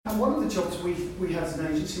And one of the jobs we had as an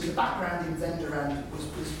agency was a background in vendor, and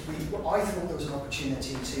I thought there was an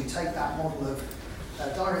opportunity to take that model of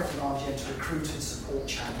direct demand gen to recruit and support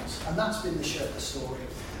channels. And that's been the Sherpa story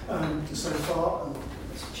so far. And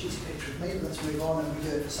that's a cheesy picture of me, but let's move on, and we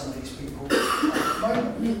do it for some of these people at the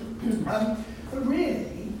moment. But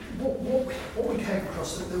really, what we came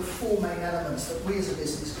across, that there were four main elements that we as a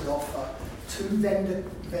business could offer to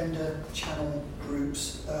vendor channel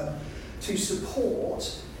groups to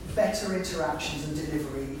support better interactions and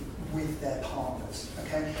delivery with their partners,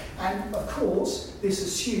 okay? And of course, this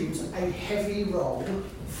assumes a heavy role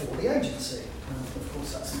for the agency. And of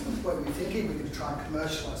course, that's what we're thinking. We're going to try and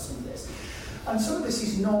commercialise some of this. And some of this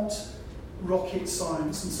is not rocket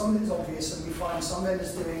science, and some of it is obvious, and we find some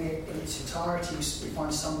vendors doing it in its entirety, we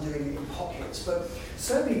find some doing it in pockets, but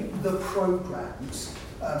certainly the programmes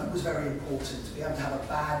was very important. To be able to have a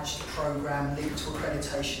badged programme linked to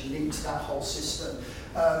accreditation, linked to that whole system,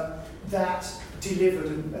 that delivered,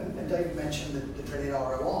 and David mentioned the dreaded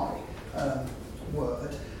ROI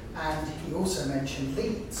word, and he also mentioned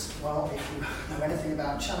leads. Well, if you know anything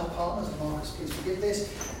about channel partners, and Marcus, please forgive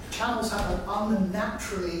this, channels have an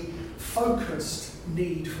unnaturally focused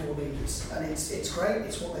need for leads, and it's great,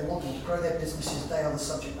 it's what they want to grow their businesses, they are the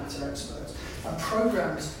subject matter experts, and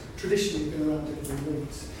programmes traditionally have been around delivering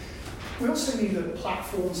leads. We also knew that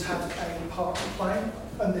platforms had a part to play,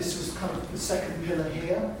 and this was kind of the second pillar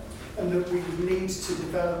here, and that we would need to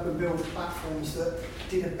develop and build platforms that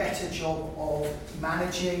did a better job of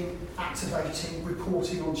managing, activating,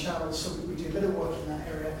 reporting on channels, so that we do a bit of work in that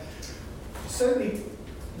area. Certainly,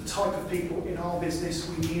 the type of people in our business,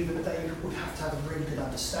 we knew that they would have to have a really good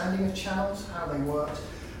understanding of channels, how they worked,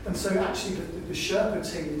 and so actually the Sherpa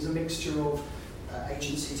team is a mixture of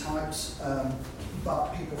agency types,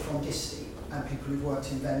 but people from Disti and people who've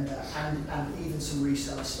worked in vendor, and even some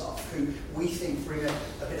reseller staff who we think bring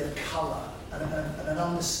a bit of colour and an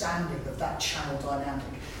understanding of that channel dynamic.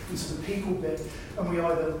 And so the people bit, and we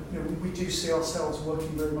either, we do see ourselves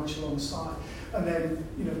working very much alongside, and then,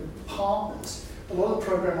 partners. A lot of the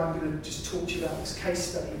programme I'm going to just talk to you about, this case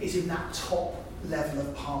study, is in that top level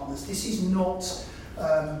of partners. This is not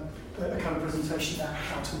a kind of presentation about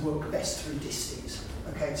how to work best through Distis.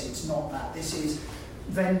 Okay, it's not that. This is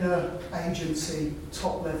vendor, agency,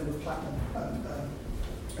 top level of platinum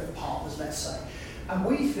of partners, let's say. And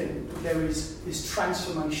we think that there is this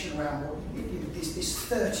transformation around this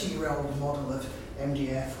 30-year-old model of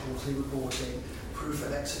MDF, quarterly reporting, proof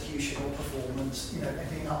of execution or performance,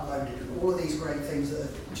 being uploaded, and all of these great things that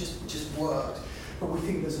have just worked. But we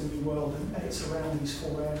think there's a new world, and it's around these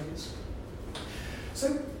four areas.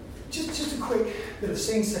 So just a quick bit of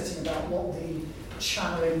scene setting about what the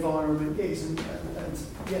channel environment is, and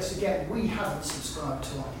yes, again, we haven't subscribed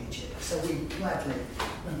to IDG, so we gladly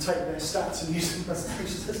take their stats and use them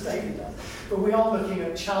presentations as David does. But we are looking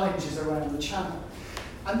at challenges around the channel.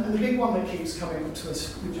 And the big one that keeps coming up to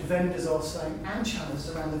us, which vendors are saying, and channels,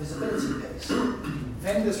 is around the visibility piece.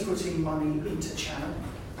 Vendors putting money into channel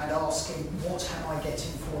and asking, what am I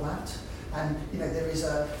getting for that? And there's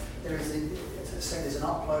an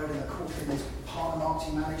upload and a quarterly, there's partner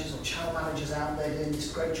marketing managers or channel managers out there doing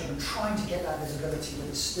this great job and trying to get that visibility, but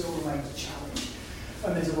it still remains a challenge.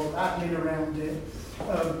 And there's a lot of admin around it.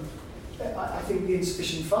 I think the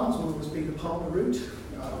insufficient funds will always be the partner route.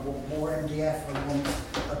 I want more MDF, I want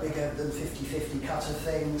a bigger than 50-50 cut of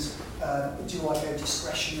things. Do I go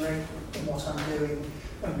discretionary in what I'm doing?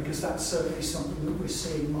 Because that's certainly something that we're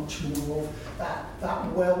seeing much more of.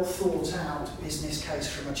 That well thought out business case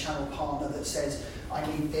from a channel partner that says, I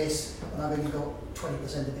need this, and I've only got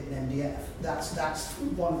 20% of it in MDF. That's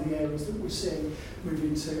one of the areas that we're seeing move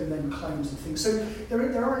into, and then claims and things. So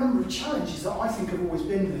there are a number of challenges that I think have always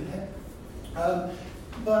been there.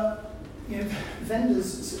 But vendors,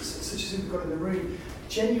 such as we've got in the room,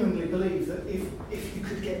 genuinely believe that if you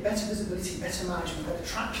could get better visibility, better management, better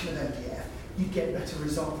traction of MDF, you'd get better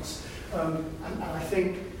results. And I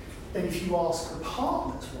think then if you ask the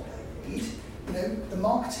partners what they need, the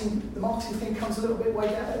marketing thing comes a little bit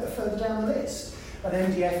further down the list. And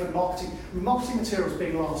MDF and marketing materials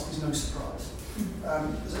being last is no surprise.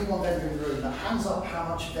 There's only one vendor in the room. Now, hands up how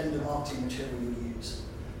much vendor marketing material you use.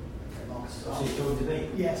 What's it talking to me?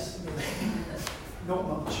 Yes. Not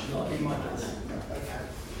much. Not in my case. Okay.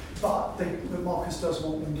 But Marcus does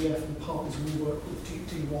want MDF, and the partners we work with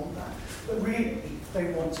do want that. But really, they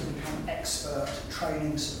want to become expert,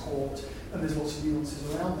 training, support, and there's lots of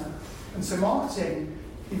nuances around that. And so marketing,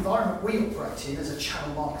 the environment we operate in as a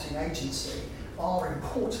channel marketing agency, our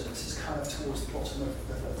importance is kind of towards the bottom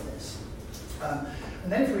of this.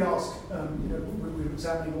 And then if we ask, we're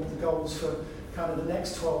examining what the goals for kind of the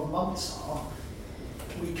next 12 months are,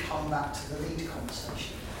 we come back to the lead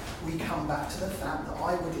conversation. We come back to the fact that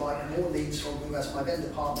I would like more leads from you as my vendor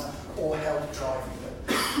partner or help driving them,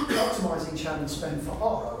 optimising channel spend for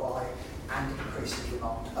ROI and increasing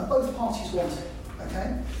demand. And both parties want it,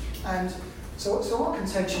 okay? And so our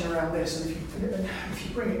contention around this, and if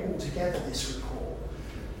you bring it all together, this report,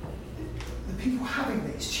 the people having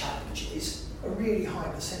these challenges are really high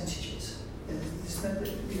percentages.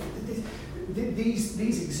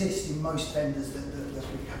 These exist in most vendors that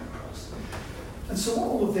we come across. And so what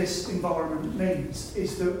all of this environment means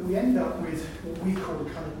is that we end up with what we call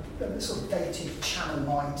kind of sort of dated channel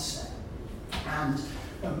mindset. And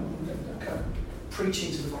kind of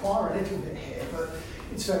preaching to the choir a little bit here, but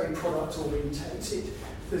it's very product orientated.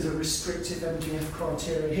 There's a restrictive MGF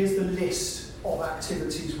criteria. Here's the list of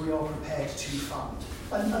activities we are prepared to fund.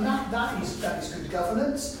 And that is good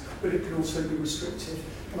governance, but it can also be restrictive.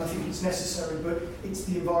 And I think it's necessary, but it's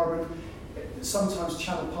the environment that sometimes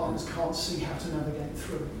channel partners can't see how to navigate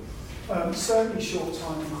through. Certainly short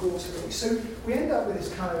time and quarterly. So we end up with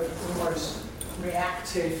this kind of almost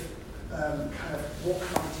reactive kind of what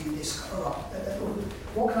can I do this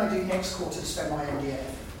what can I do next quarter to spend my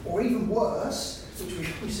MDF? Or even worse,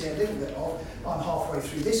 which we see a little bit of, I'm halfway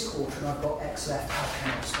through this quarter and I've got X left, how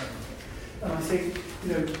can I spend it? And I think,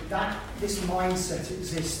 you know, that this mindset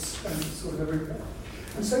exists sort of everywhere.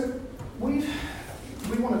 And so we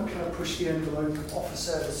want to kind of push the envelope and offer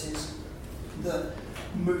services that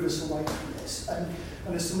move us away from this. And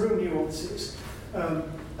there's some real nuances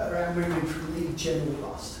around moving from lead gen or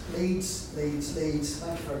bust. Leads,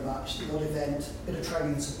 thank you very much. The odd event, bit of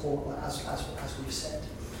training and support, as we've said.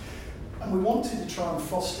 And we wanted to try and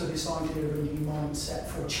foster this idea of a new mindset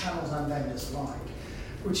for channels and vendors alike,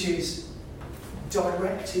 which is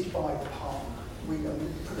directed by the partner. We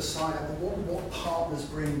put aside what partners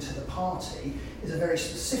bring to the party is a very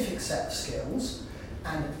specific set of skills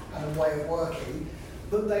and a way of working,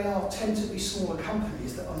 but they tend to be smaller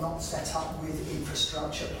companies that are not set up with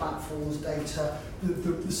infrastructure, platforms, data,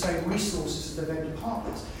 the same resources as the vendor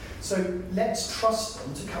partners. So let's trust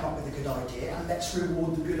them to come up with a good idea and let's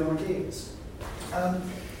reward the good ideas. The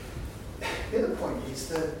other point is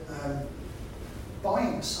that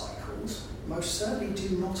buying cycles most certainly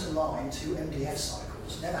do not align to MDF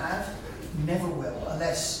cycles. Never have, never will,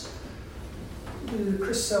 unless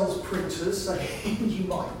Chris sells printers, so you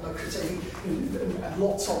might look at it, and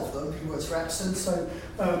lots of them, he works for Epson. So,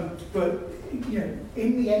 but you know,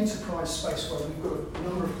 in the enterprise space where we've got a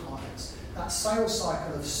number of clients, that sales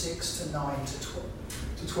cycle of 6 to 9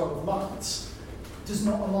 to 12 months does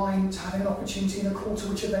not align to having an opportunity in a quarter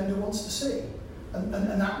which a vendor wants to see, and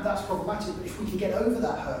that's problematic. But if we can get over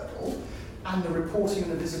that hurdle, and the reporting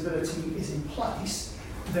and the visibility is in place,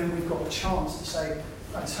 then we've got a chance to say,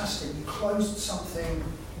 fantastic, we closed something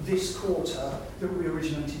this quarter that we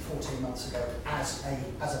originated 14 months ago as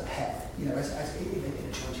a pair, you know, as in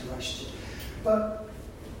a joint relationship. But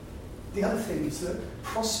the other thing is that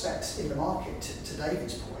prospects in the market, to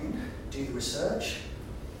David's point, do the research,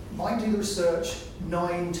 might do the research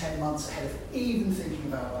 9-10 months ahead of even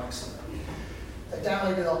thinking about buying something. They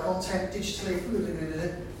downloaded our content digitally,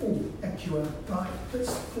 MQL, right,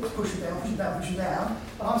 let's push it down.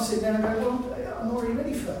 And I'm sitting there and going, well, I'm already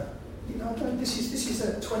ready for, you know, this is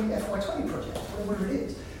a FY20 project, whatever it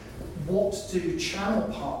is. What do channel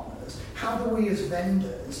partners, how do we as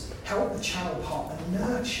vendors help the channel partner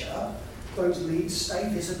nurture those leads, stay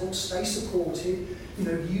visible, stay supported, you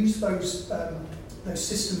know, use those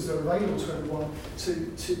systems that are available to everyone to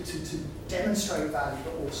demonstrate value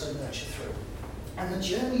but also nurture through. And the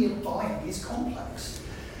journey of buying is complex.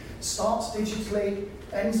 Starts digitally,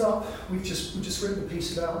 ends up, we've just written a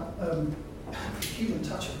piece about the human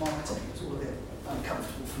touch of marketing. It's all a bit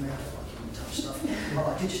uncomfortable for me. I don't like human touch stuff. I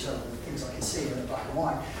like digital and things I can see in black and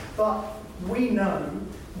white. But we know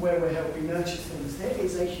where we're helping nurture things. There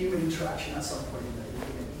is a human interaction at some point.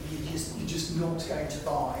 You're just not going to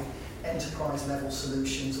buy enterprise level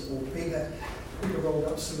solutions or bigger rolled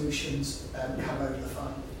up solutions come over the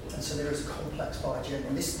phone. And so there is a complex buyer journey.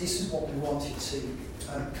 And this is what we wanted to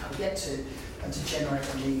kind of get to and to generate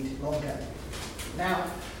a lead long game. Now,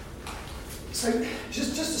 so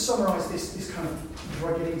just to summarise this kind of,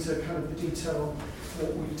 before I get into kind of the detail of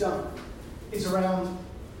what we've done, is around,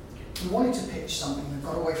 we wanted to pitch something that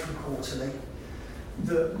got away from quarterly,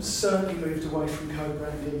 that certainly moved away from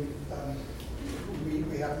co-branding.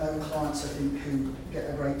 We have no clients, I think, who get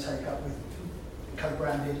a great take-up with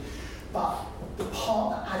co-branded, but the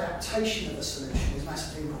partner adaptation of the solution is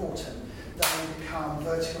massively important. They become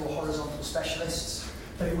vertical or horizontal specialists.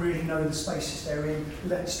 They really know the spaces they're in.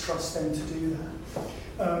 Let's trust them to do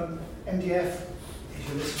that. MDF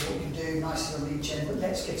gives you a list of what you can do, nicely on lead gen, but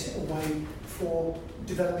let's get it away for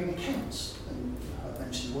developing accounts. And I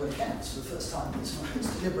mentioned the word accounts for the first time, it's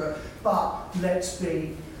deliberate, but let's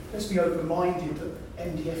be open-minded that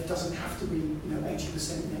MDF doesn't have to be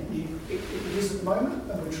 80% net new. It is at the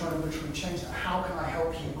moment, and we're trying to change that. How can I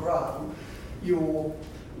help you grow your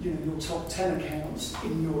top 10 accounts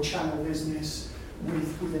in your channel business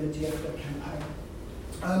with an MDF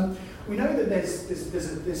campaign? We know that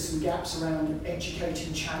there's some gaps around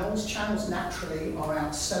educating channels. Channels naturally are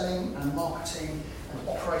out selling and marketing and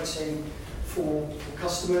operating for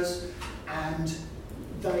customers, and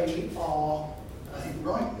they are, I think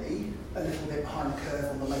rightly, a little bit behind the curve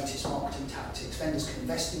on the latest marketing tactics. Vendors can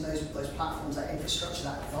invest in those platforms, that infrastructure,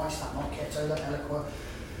 that advice, that Marketo, that Eloqua.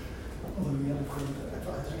 Although we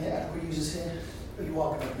Eloqua users here. But you are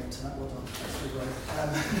going to admit to that, well done. That's really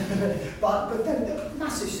great. But then a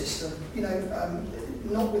massive system,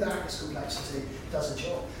 not without its complexity, does a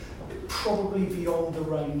job. Probably beyond the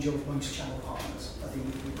range of most channel partners. I think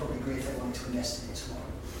we probably agree if they wanted to invest in it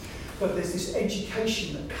tomorrow. But there's this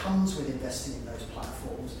education that comes with investing in those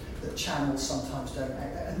platforms that channels sometimes don't.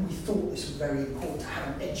 And we thought this was very important to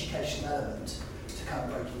have an education element to kind of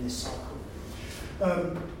break in this cycle.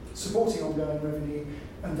 Supporting ongoing revenue,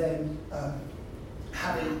 and then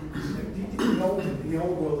having the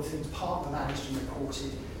old world of things partner managed and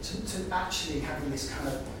reported to actually having this kind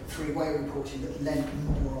of three-way reporting that lent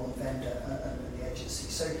more on vendor and the agency.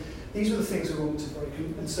 So these were the things we wanted to break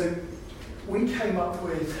in. And so we came up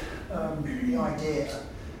with the idea.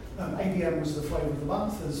 ABM was the flavour of the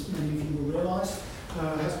month, as many of you will realise,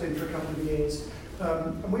 has been for a couple of years.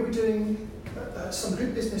 And we were doing some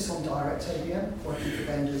good business on direct ABM, working for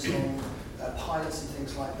vendors on pilots and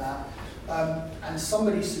things like that. And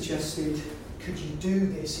somebody suggested, could you do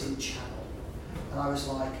this in channel? And I was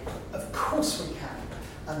like, of course we can.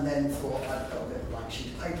 And then thought, I've got a bit of a blank sheet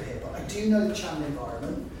of paper here, but I do know the channel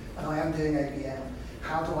environment, and I am doing ABM.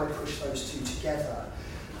 How do I push those two together?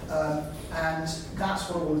 And that's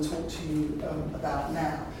what I want to talk to you about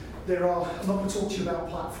now. I'm not going to talk to you about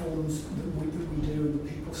platforms that we do and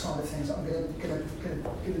the people side of things. I'm going to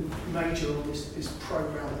major on this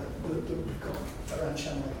program that we've got around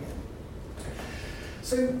channel ABM.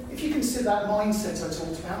 So if you consider that mindset I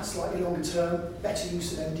talked about, slightly longer term, better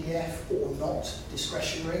use of MDF or not,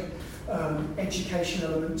 discretionary, education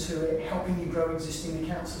element to it, helping you grow existing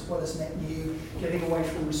accounts as well as net new, getting away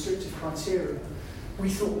from restrictive criteria, we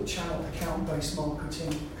thought that channel account-based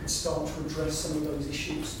marketing could start to address some of those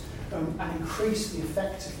issues and increase the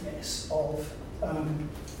effectiveness of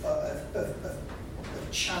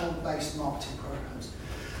channel-based marketing programs.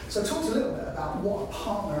 So I talked a little bit about what a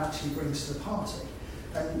partner actually brings to the party.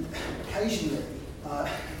 And occasionally,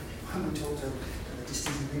 when we talk to the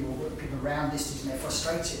distilling people around distilling, they're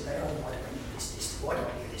frustrated. Why do I need this? Why do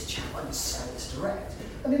I need this channel? I can sell this direct.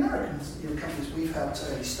 And the American companies we've helped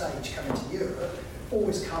early stage come into Europe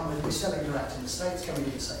always come with, we're selling direct in the States, can we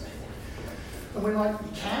do the same thing? And we're like,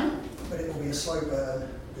 you can, but it will be a slow burn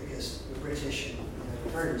because we're British and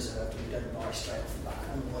we're very reserved and we don't buy straight off the bat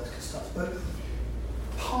and all that kind of stuff. But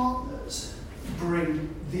partners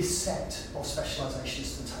bring this set of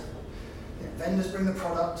specialisations to the table. Vendors bring the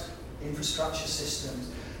product, infrastructure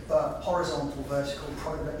systems, but horizontal, vertical,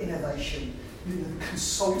 product innovation,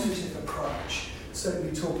 consultative approach.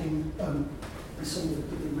 Certainly talking with some of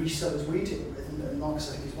the resellers we deal with, and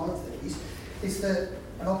Marcus I think is one of these, is that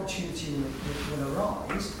an opportunity will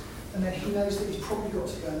arise, and then he knows that he's probably got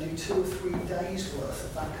to go and do 2 or 3 days worth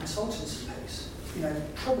of that consultancy piece.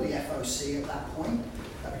 Probably FOC at that point.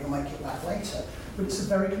 He'll make it back later, but it's a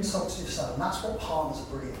very consultative side, and that's what partners are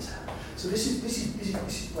brilliant at. So this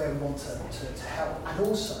is where we want to help, and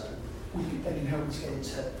also they can help us get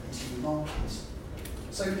into new markets.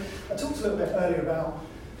 So I talked a little bit earlier about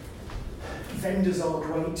vendors are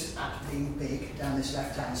great at being big down this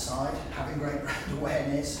left-hand side, having great brand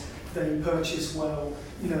awareness. They purchase well.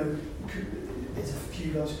 There's a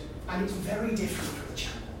few those, and it's very different from the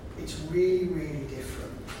channel. It's really, really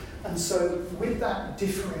different. And so with that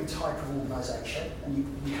differing type of organisation, and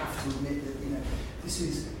you have to admit that this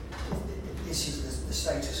is the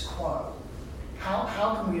status quo. How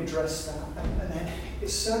can we address that? And then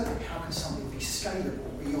it's certainly how can something be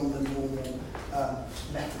scalable beyond the normal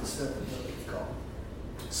methods that we've got.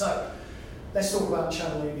 So let's talk about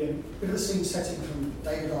channel again. Bit of a scene setting from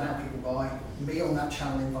David on how people buy, me on that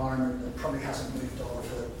channel environment that probably hasn't moved on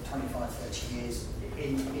for 25, 30 years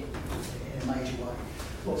in a major way.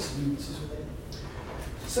 Lots of nuances with it.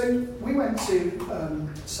 So we went to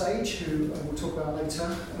Sage, who we'll talk about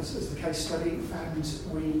later as the case study, and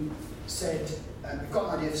we said, we've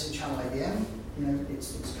got an idea for some channel ABM,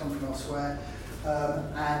 it's come from elsewhere.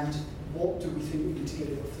 and what do we think we need to get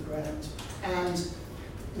it off the ground. And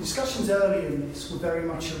the discussions earlier in this were very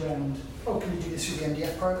much around, oh, can you do this through the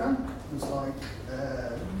MDF program? I was like,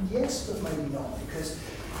 yes, but maybe not, because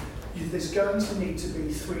there's going to need to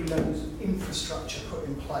be 3 levels of infrastructure put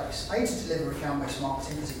in place. A, to deliver account-based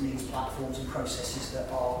marketing, because it needs platforms and processes that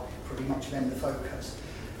are pretty much vendor-focused.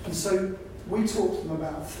 And so we talked to them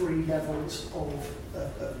about 3 levels of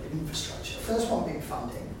infrastructure. The first one being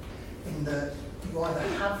funding, in that you either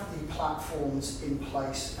have the platforms in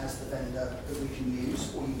place as the vendor that we can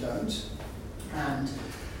use, or you don't. And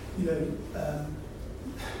the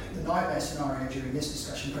nightmare scenario during this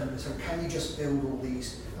discussion was, so can you just build all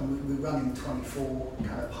these, and we're running 24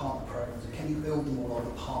 kind of partner programs, and can you build them all on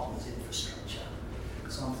the partner's infrastructure?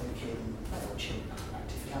 So I'm thinking MailChimp,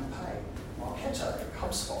 ActiveCampaign, Marketo,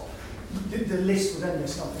 HubSpot. The list was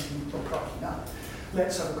endless, and I'm thinking, oh, crikey, no.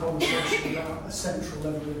 Let's have a conversation about a central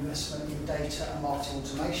level of investment in data and marketing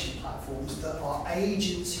automation platforms that are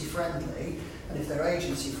agency friendly, and if they're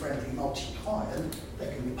agency friendly, multi-client, they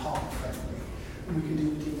can be partner friendly, and we can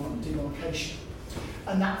do the demarcation.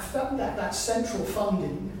 And that central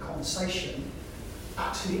funding conversation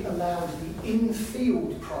actually allowed the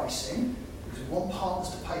in-field pricing, because we want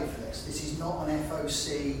partners to pay for this. This is not an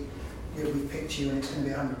FOC, we picked you and it's going to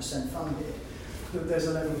be 100% funded. That there's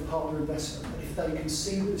a level of partner investment, but if they can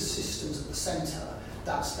see the systems at the centre,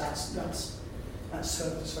 that's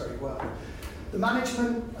served us very well. The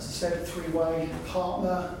management, as I said, 3-way,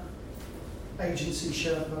 partner, agency,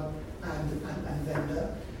 Sherpa, and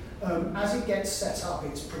vendor. As it gets set up,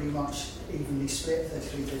 it's pretty much evenly split,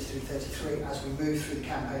 33, 33, 33. As we move through the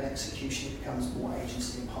campaign execution, it becomes more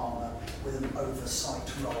agency and partner with an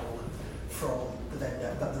oversight role from the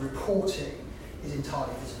vendor, but the reporting is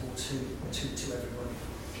entirely visible to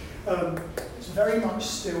everybody. It's very much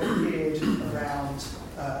still geared around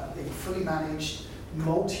being fully managed,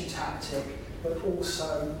 multi-tactic, but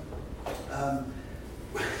also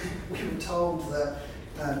we were told that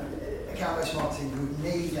account-based marketing would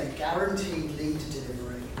need a guaranteed lead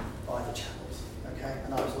delivery by the channels. Okay,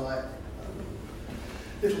 and I was like,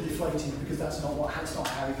 a little deflating, because that's not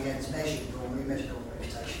how it gets measured. Normally measured on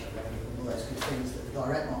reputation and all those good things that the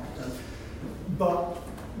direct market does. But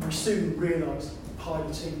we soon realised,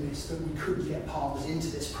 piloting this, that we couldn't get partners into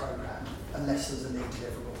this programme unless there's a lead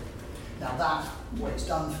deliverable. Now that, what it's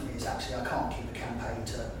done for me is actually I can't keep a campaign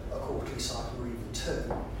to a quarterly cycle or even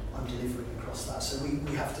 2. I'm delivering across that. So we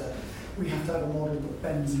have to have a model that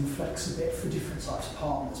bends and flexes a bit for different types of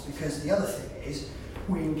partners, because the other thing is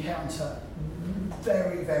we encounter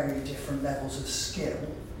very, very different levels of skill,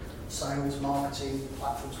 sales, marketing,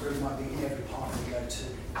 platforms, where it might be in every partner we go to,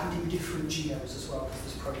 and in different geos as well, because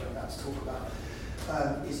this programme I'm about to talk about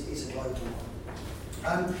is a global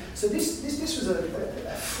one. So this was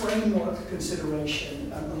a framework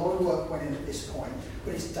consideration, and a lot of work went in at this point,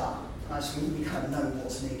 but it's done. So we kind of know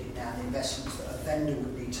what's needed now, the investments that a vendor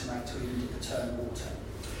would need to make to even dip the turn water.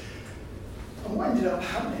 And what ended up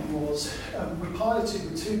happening was we piloted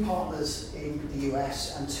with 2 partners in the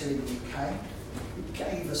US and 2 in the UK. It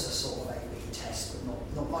gave us a sort of A/B test, but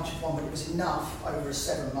not much of one, but it was enough over a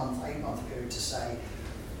 7-month, 8-month period to say,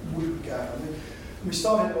 would we go? And we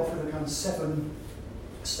started off with a kind of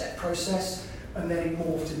 7-step process, and then it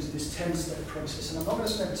morphed into this 10-step process. And I'm not going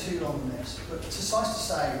to spend too long on this, but suffice to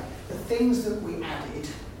say, the things that we added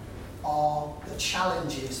are the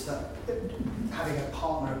challenges that having a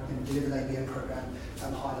partner in a delivered ABM program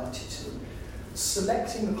highlighted to them.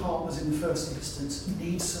 Selecting the partners in the first instance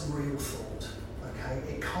needs some real thought. Okay,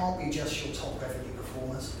 it can't be just your top revenue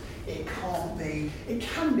performers. It can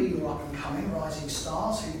be your up and coming rising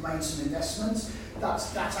stars who've made some investments.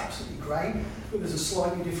 That's absolutely great, but there's a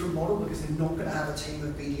slightly different model, because they're not going to have a team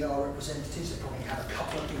of BDR representatives. They probably have a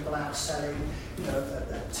couple of people out selling,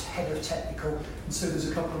 a head of technical, and so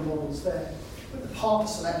there's a couple of models there. But the partner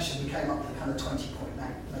selection, we came up with a kind of 20-point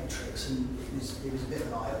matrix, and it was a bit of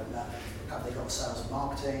an eye-opener. Have they got sales and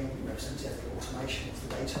marketing, representative automation, what's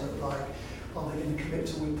the data look like? Are they going to commit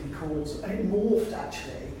to weekly calls? And it morphed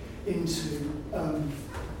actually into an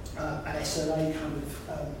SLA kind of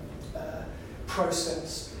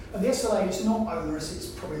process. And the SLA is not onerous, it's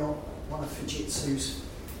probably not one of Fujitsu's,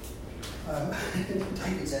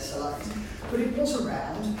 David's SLAs, but it was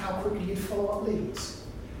around how quickly you'd follow up leads,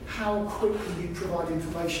 how quickly you'd provide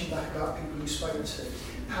information back about people you spoke to,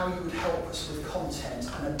 how you would help us with content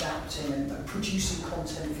and adapting and producing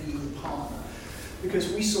content for you, the partner.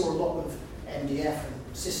 Because we saw a lot of MDF and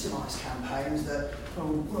systemised campaigns that, well,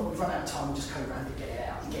 we've run out of time, we'll just go around and get it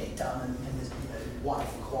out and get it done, and there's one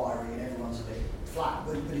inquiry and everyone's a bit flat,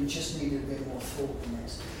 but it just needed a bit more thought than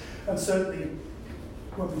this. And certainly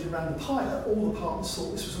when we ran the pilot, all the partners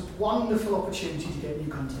thought this was a wonderful opportunity to get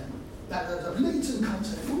new content. That leads and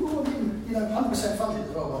content, ooh, I mean, 100% funded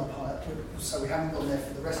as well by the pilot, so we haven't gone there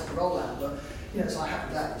for the rest of the rollout, but it's like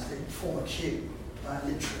happy days, they form a queue,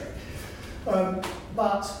 literally.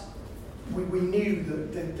 But we knew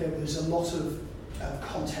that there was a lot of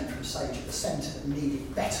content from Sage at the centre that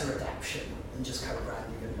needed better adaptation than just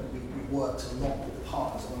co-branding, and we worked a lot with the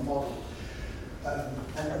partners on a model.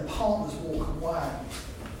 And partners walk away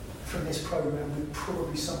from this programme with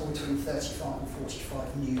probably somewhere between 35 and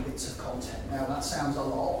 45 new bits of content. Now that sounds a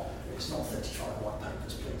lot, it's not 35 white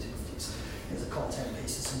papers, please. There's a content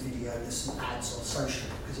piece, there's some video, there's some ads on social,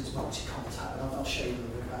 because it's multi-contact, and I'll show you a little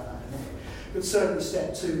bit about that in a minute. But certainly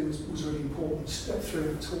step 2 was really important, step 3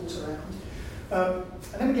 we talked around.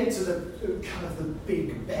 And then we get to the kind of the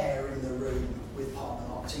big bear in the room with partner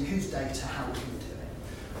marketing. Whose data, how are we going to do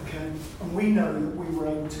it? Okay? And we know that we were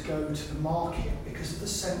able to go to the market because of the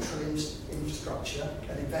central infrastructure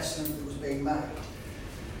and investment that was being made,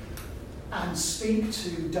 and speak to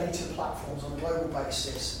data platforms on a global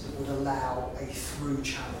basis that would allow a through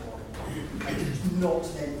channel model. Okay? It's not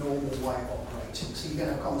their normal way of operating. So you're going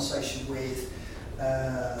to have a conversation with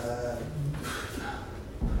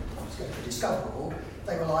for Discoverable,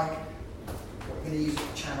 they were like, what, you're going to use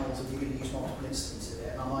channels and you're going to use multiple instances of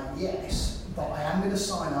it? And I'm like, yes, but I am going to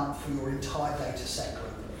sign up for your entire data set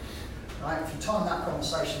globally. Right? If you time that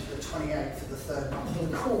conversation for the 28th of the third month of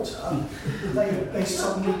the quarter, they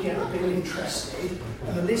suddenly get a bit interested,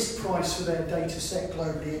 and the list price for their data set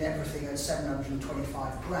globally and everything at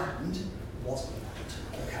 725 grand wasn't that,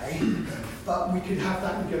 okay? But we could have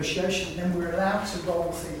that negotiation, and then we're allowed to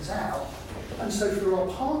roll things out. And so for our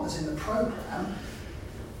partners in the programme,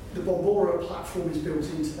 the Bombora platform is built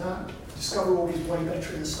into that. Discoverall is way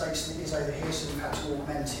better in the States than it is over here, so we've had to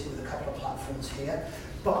augment it with a couple of platforms here.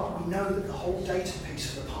 But we know that the whole data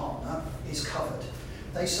piece of the partner is covered.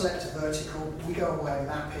 They select a vertical, we go away and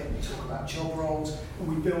map it, we talk about job roles, and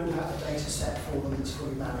we build out a data set for them that's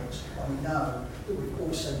fully managed. And we know that we've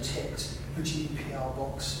also ticked the GDPR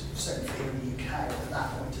box, certainly here in the UK, at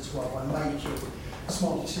that point as well, by making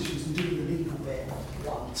smart decisions and doing the legal bit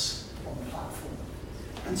once on the platform.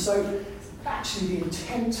 And so, actually the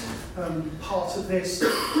intent part of this,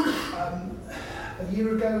 a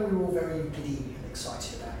year ago we were all very giddy and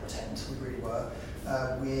excited about intent, we really were.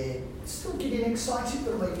 We're still giddy and excited,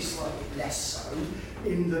 but maybe slightly less so,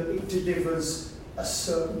 in that it delivers a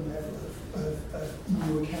certain level of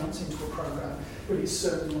new accounts into a programme, but it's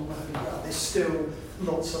certainly not where we are. There's still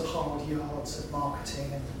lots of hard yards of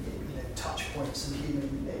marketing and touch points and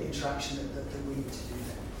human interaction that we need to do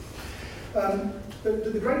there.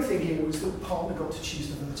 But the great thing here was that the partner got to choose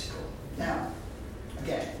the vertical. Now,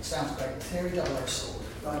 again, it sounds great. Theory double-edged sword.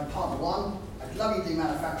 Right, partner 1, I'd love you to do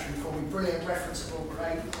manufacturing for me, brilliant, referenceable,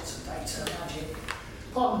 great, lots of data, magic.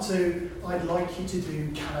 Partner 2, I'd like you to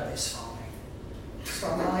do cannabis farming. So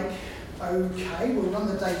I'm like, okay, we'll run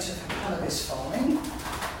the data for cannabis farming.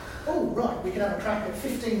 Oh, right, we can have a crack at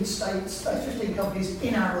 15 states, 15 companies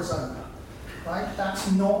in Arizona. Right?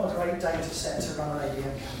 That's not a great data set to run an ABM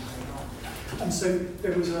campaign on. And so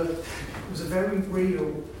there was a very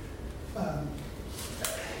real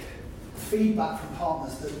feedback from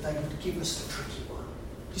partners that they would give us the tricky one.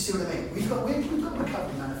 Do you see what I mean? We've got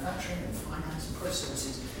recovery manufacturing and finance and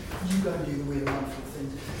processes. You go and do the weird wonderful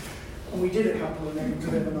things. And we did a couple and then we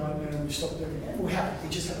did a nightmare and we stopped doing it. We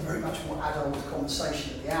just had a very much more adult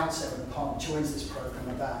conversation at the outset when the partner joins this programme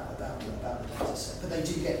about the data set. But they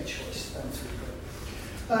do get the choice.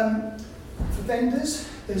 For vendors,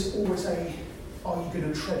 there's always are you going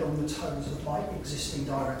to tread on the toes of my existing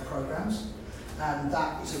direct programmes? And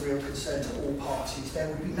that is a real concern to all parties. There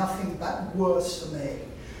would be nothing worse for me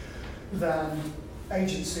than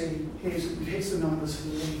agency, here's the numbers for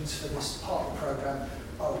the leads for this part of the programme.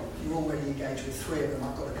 Oh, you're already engaged with 3 of them,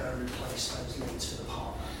 I've got to go and replace those leads for the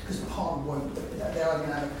partner. Because the partner won't, they're either going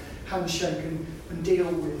to have a handshake and deal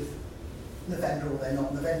with the vendor or they're not.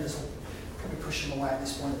 And the vendors will probably push them away at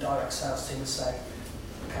this point. The direct sales team will say,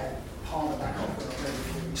 okay, partner back up, we're not ready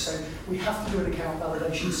for you. So we have to do an account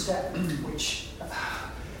validation step, which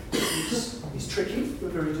is tricky,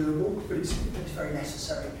 but very doable, but it's very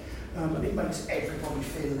necessary. And it makes everybody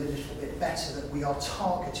feel a little bit better that we are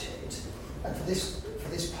targeted. And for this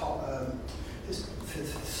part, for the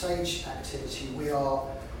Sage activity, we are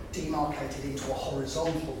demarcated into a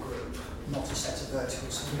horizontal group, not a set of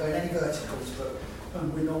verticals. So we don't have any verticals, but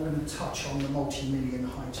we're not going to touch on the multi-million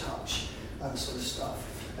high touch sort of stuff.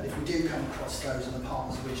 And if we do come across those and the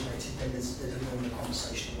partners originated, then there's a normal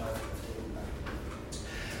conversational way of dealing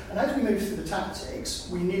with And as we moved through the tactics,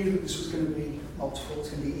 we knew that this was going to be multiple. It's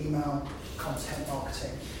going to be email, content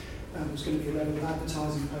marketing. It was going to be a level of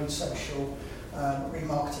advertising, paid social,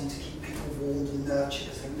 remarketing to keep people warmed and nurtured.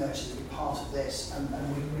 I think nurture is a big part of this. And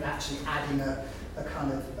we would actually add in a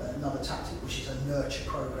kind of another tactic, which is a nurture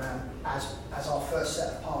program. As our first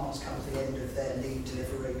set of partners come to the end of their lead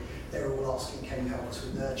delivery, they're all asking, can you help us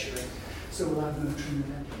with nurturing? So we'll add nurturing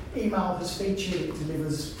there. Email has featured, it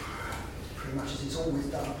delivers pretty much as it's always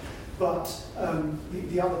done. But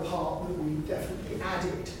the other part that we definitely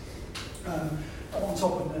added on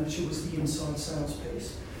top of nurture was the inside sales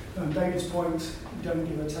piece. David's point, we don't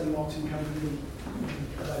give a telemarketing company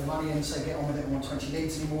money and say get on with it, we want 20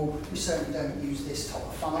 leads anymore. We certainly don't use this top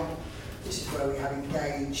of funnel. This is where we have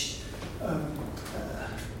engaged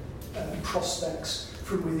prospects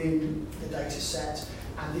from within the data set,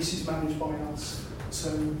 and this is managed by us. So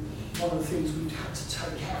one of the things we've had to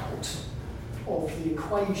take out of the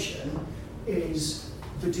equation is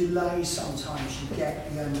the delay sometimes you get,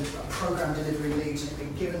 a program delivering leads and it's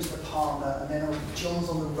been given to the partner, and then John's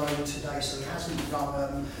on the road today, so he hasn't run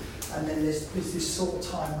them, and then there's this sort of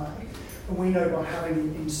time lag. And we know by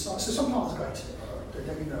having insights, so some partners are great at it,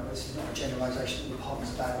 don't you know, this is not a generalisation that the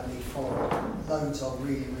partners are bad at lead follow. Loads are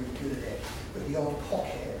really, really good at it, but the odd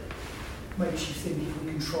pocket makes you think if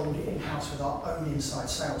we controlled it in-house with our own inside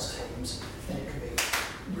sales teams, then it could be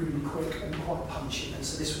really quick and quite punchy, and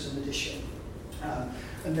so this was an addition.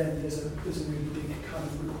 And then there's a really big kind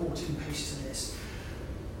of reporting piece to this.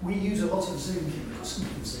 We use a lot of Zoom here. We've got some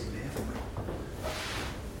good Zoom here, haven't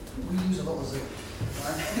we? We use a lot of Zoom.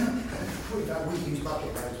 Right? We use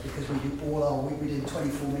bucket loads because we do we do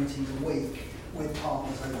 24 meetings a week with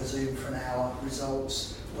partners over Zoom for an hour,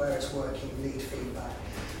 results, where it's working, lead feedback.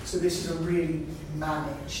 So this is a really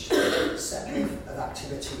managed set of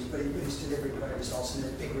activities, but it's delivering great results, and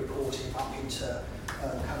there's big reporting up into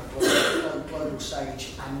kind of global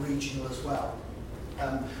stage and regional as well.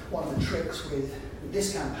 One of the tricks with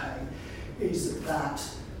this campaign is that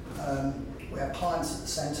we have clients at the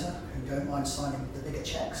centre who don't mind signing the bigger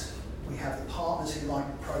checks. We have the partners who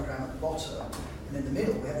like the programme at the bottom, and in the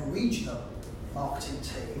middle we have a regional marketing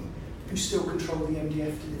team who still control the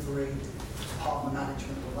MDF delivery, partner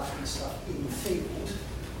management, all that kind of stuff in the field.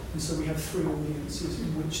 And so we have three audiences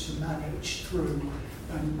in which to manage through,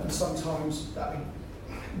 and sometimes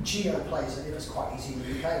geo plays it. It's quite easy in the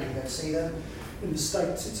UK, you don't see them. In the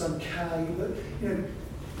States it's okay, but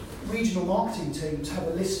regional marketing teams have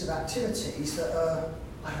a list of activities that are,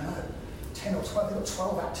 10 or 12, they've got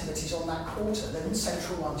 12 activities on that quarter. Then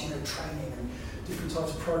central ones, training and different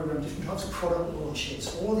types of programs, different types of product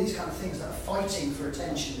launches, all these kind of things that are fighting for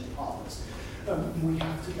attention with partners. We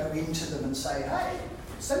have to go into them and say, hey,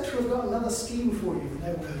 Central have got another scheme for you. And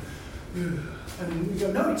they'll go, and we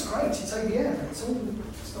go, no, it's great, it's ABM, and it's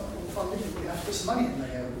not all fun, is it? We have to put some money in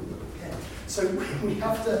there. Yeah. So we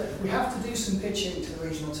have to do some pitching to the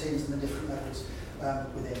regional teams and the different levels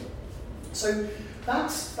within. So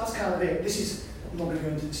that's kind of it. I'm not going to go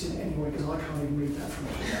into this in any way because I can't even read that from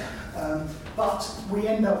here. But we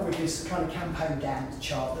end up with this kind of campaign Gantt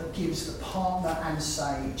chart that gives the partner and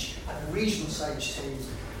Sage and the regional Sage team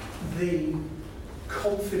the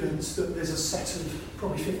confidence that there's a set of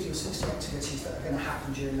probably 50 or 60 activities that are going to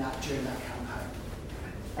happen during that campaign.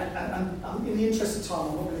 And in the interest of time,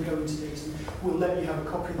 I'm not going to go into these, and we'll let you have a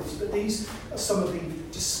copy of this, but these are some of the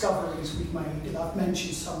discoveries we've made, and I've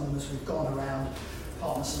mentioned some of them as we've gone around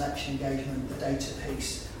partner selection, engagement, the data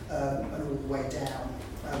piece, and all the way down.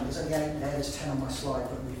 There's only 8 there, there's 10 on my slide,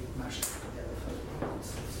 but we've mashed it together.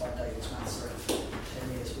 It's like David's maths for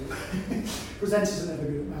 10 years. Presenters are never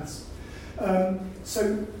good at maths.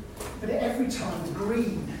 But every time the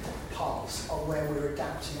green parts are where we're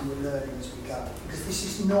adapting and we're learning as we go. Because this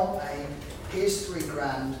is not here's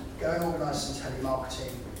 $3,000, go and organise some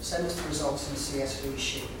telemarketing, send us the results in a CSV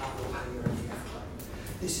sheet, and we'll pay your MDF claim.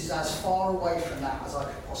 This is as far away from that as I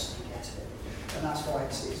could possibly get it. And that's why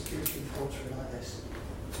it's been filtering like this.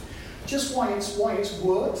 Just why it's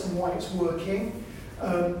worked and why it's working,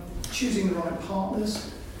 choosing the right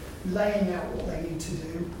partners, laying out what they need to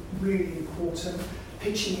do, really important,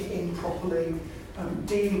 pitching it in properly,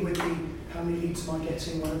 dealing with how many leads am I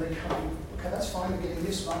getting, when are they coming? Okay, that's fine, you're getting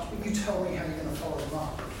this much, but you tell me how you're going to follow them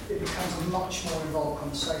up. It becomes a much more involved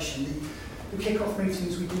conversation. The kick-off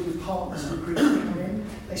meetings we do with partners who agree to come in,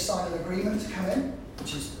 they sign an agreement to come in,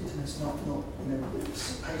 which is it's not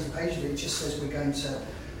page and page, it just says we're going to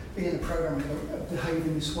be in the program, we're going to behave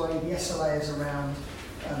in this way. The SLA is around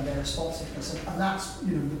their responsiveness, and that's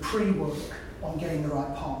the pre-work on getting the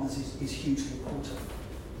right partners is hugely important.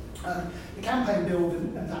 The campaign build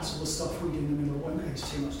and that sort of stuff we do in the middle, I won't go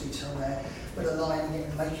into too much detail there, but aligning it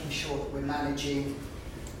and making sure that we're managing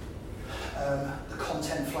the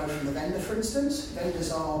content flow from the vendor, for instance.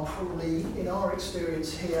 Vendors are probably, in our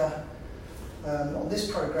experience here on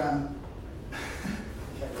this programme,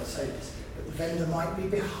 okay, let's say this, but the vendor might be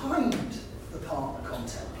behind the partner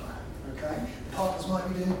content plan, okay? The partners might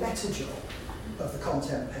be doing a better job of the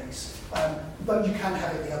content piece. But you can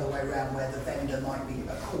have it the other way around, where the vendor might be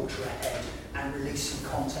a quarter ahead and releasing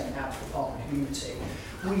content out to the partner community.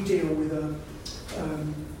 We deal with a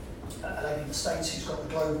lady in the States who's got the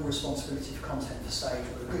global responsibility for content for Sage.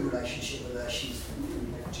 We've got a good relationship with her. She's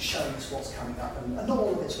just showing us what's coming up, and not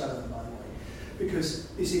all of it's relevant, by the way, because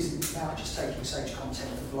this isn't about just taking Sage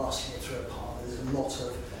content and blasting it through a partner. There's a lot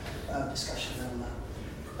of discussion around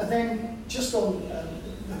that. And then just on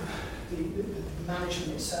the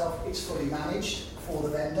management itself, it's fully managed for the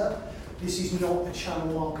vendor. This is not the channel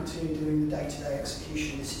marketeer doing the day-to-day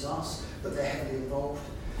execution, this is us, but they're heavily involved.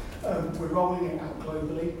 We're rolling it out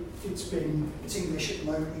globally. It's English at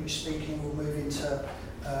the moment, English speaking. We'll move into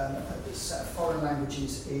a set of foreign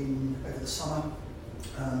languages over the summer,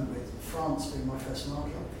 with France being my first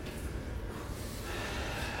market.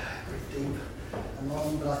 Pretty deep and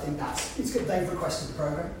long, but I think it's good. They've requested the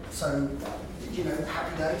program, so you know,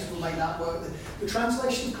 happy days. We'll make that work. The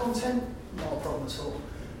translation of content, not a problem at all.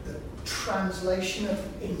 The translation of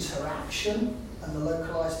interaction and the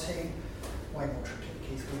localised team, way more tricky.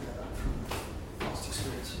 Keith, we know that from past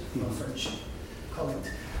experience with our French colleagues.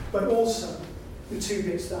 But also, the two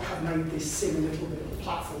bits that have made this sing a little bit of the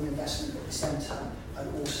platform investment at the centre,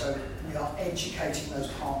 and also we are educating those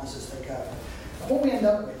partners as they go. And what we end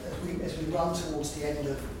up with, as we run towards the end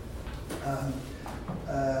of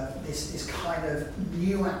this kind of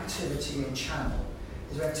new activity in channel,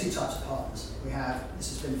 is we have two types of partners. We have, this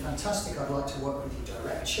has been fantastic, I'd like to work with you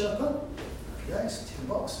direct, Sherpa. Yes, tick the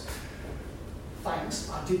box. Thanks,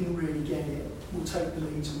 I didn't really get it. We'll take the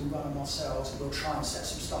leads and we'll run them ourselves and we'll try and set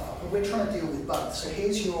some stuff up. And we're trying to deal with both. So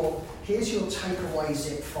here's your takeaway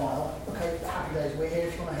zip file. Okay, happy days, we're here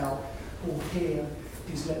if you want to help. Or here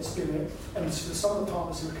is let's do it. And for some of the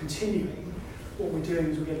partners who are continuing, what we're doing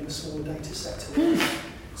is we're getting a smaller data set to work.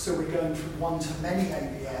 So we're going from one to many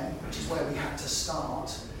ABM, which is where we had to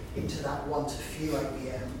start, into that one to few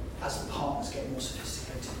ABM as the partners get more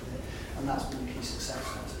sophisticated with it. And that's been the key success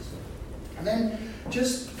factors. And then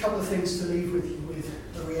just a couple of things to leave with you with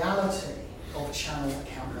the reality of channel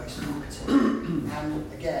account-based marketing.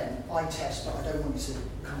 And again, I test, but I don't want you to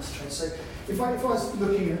concentrate. So if I was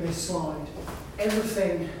looking at this slide,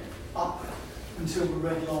 everything up until the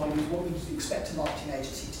red line is what you expect a marketing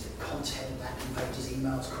agency to do. Content, landing pages,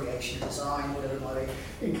 emails, creation, design, whatever it might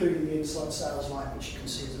be, including the inside sales line, which you can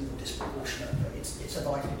see is a little disproportionate, but it's a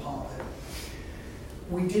vital part of it.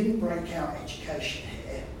 We didn't break out education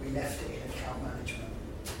here, we left it in account management.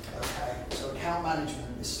 Okay, so account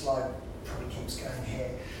management, this slide probably keeps going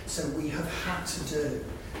here. So we have had to do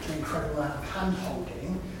an incredible amount of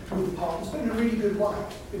hand-holding with the partners, but in a really good way,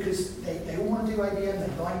 because they all want to do ABM,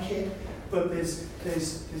 they like it, but there's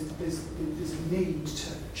a need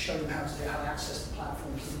to show them how to access the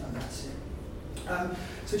platforms, and that's it.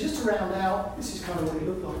 So just to round out, this is kind of what it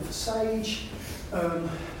looked like for Sage.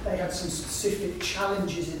 They had some specific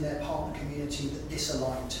challenges in their partner community that this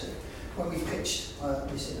aligned to. When we pitched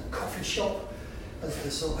this in a coffee shop, as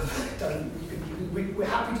the sort of, we're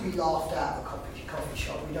happy to be laughed at at a coffee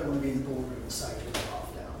shop. We don't want to be in the boardroom and say we're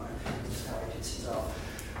laughed at, right? That's how agencies are.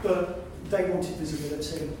 But they wanted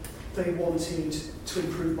visibility. They wanted to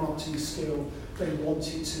improve marketing skill. They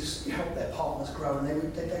wanted to help their partners grow,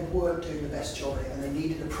 and they weren't doing the best job of it, and they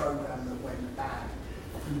needed a program that went bang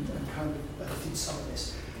and kind of did some of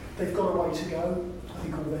this. They've got a way to go. I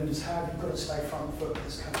think all vendors have. You've got to stay front foot with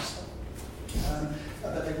this kind of stuff.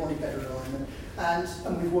 But they wanted better alignment.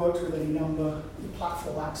 And we've worked with any number. The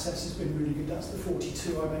platform access has been really good. That's the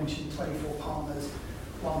 42 I mentioned, 24 partners,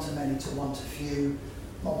 one to many to one to few,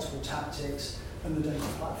 multiple tactics, and the data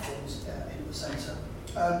platforms in the centre.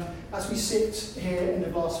 As we sit here end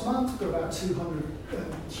of last month, we've got about 200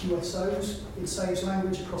 QSOs in Sage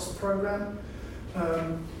language across the programme,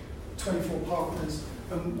 24 partners,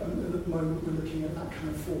 and at the moment we're looking at that kind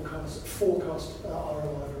of forecast ROI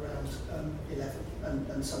of around 11,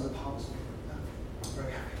 and some of the partners are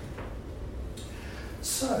very happy.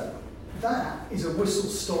 So that is a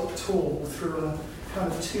whistle-stop tour through a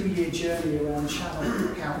kind of 2-year journey around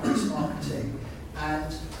channel account-based marketing,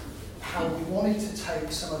 and how we wanted to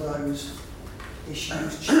take some of those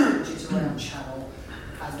issues, challenges around channel,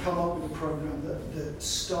 and come up with a program that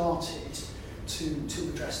started to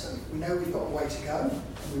address them. We know we've got a way to go,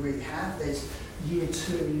 and we really have. There's Year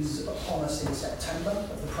 2 is upon us in September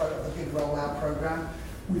of the big rollout programme.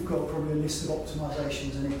 We've got probably a list of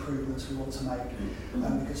optimisations and improvements we want to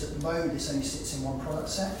make, because at the moment this only sits in one product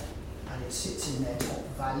set, and it sits in their top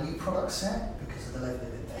value product set because of the level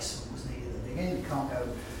of investment was needed at the beginning. You can't go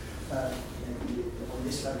on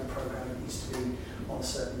this level of programme, it needs to be on a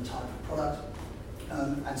certain type of product.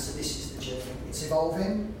 And so this is the journey. It's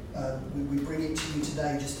evolving. We bring it to you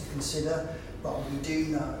today just to consider, but we do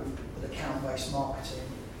know that account-based marketing,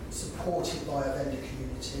 supported by a vendor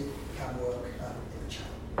community, can work in the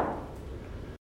channel.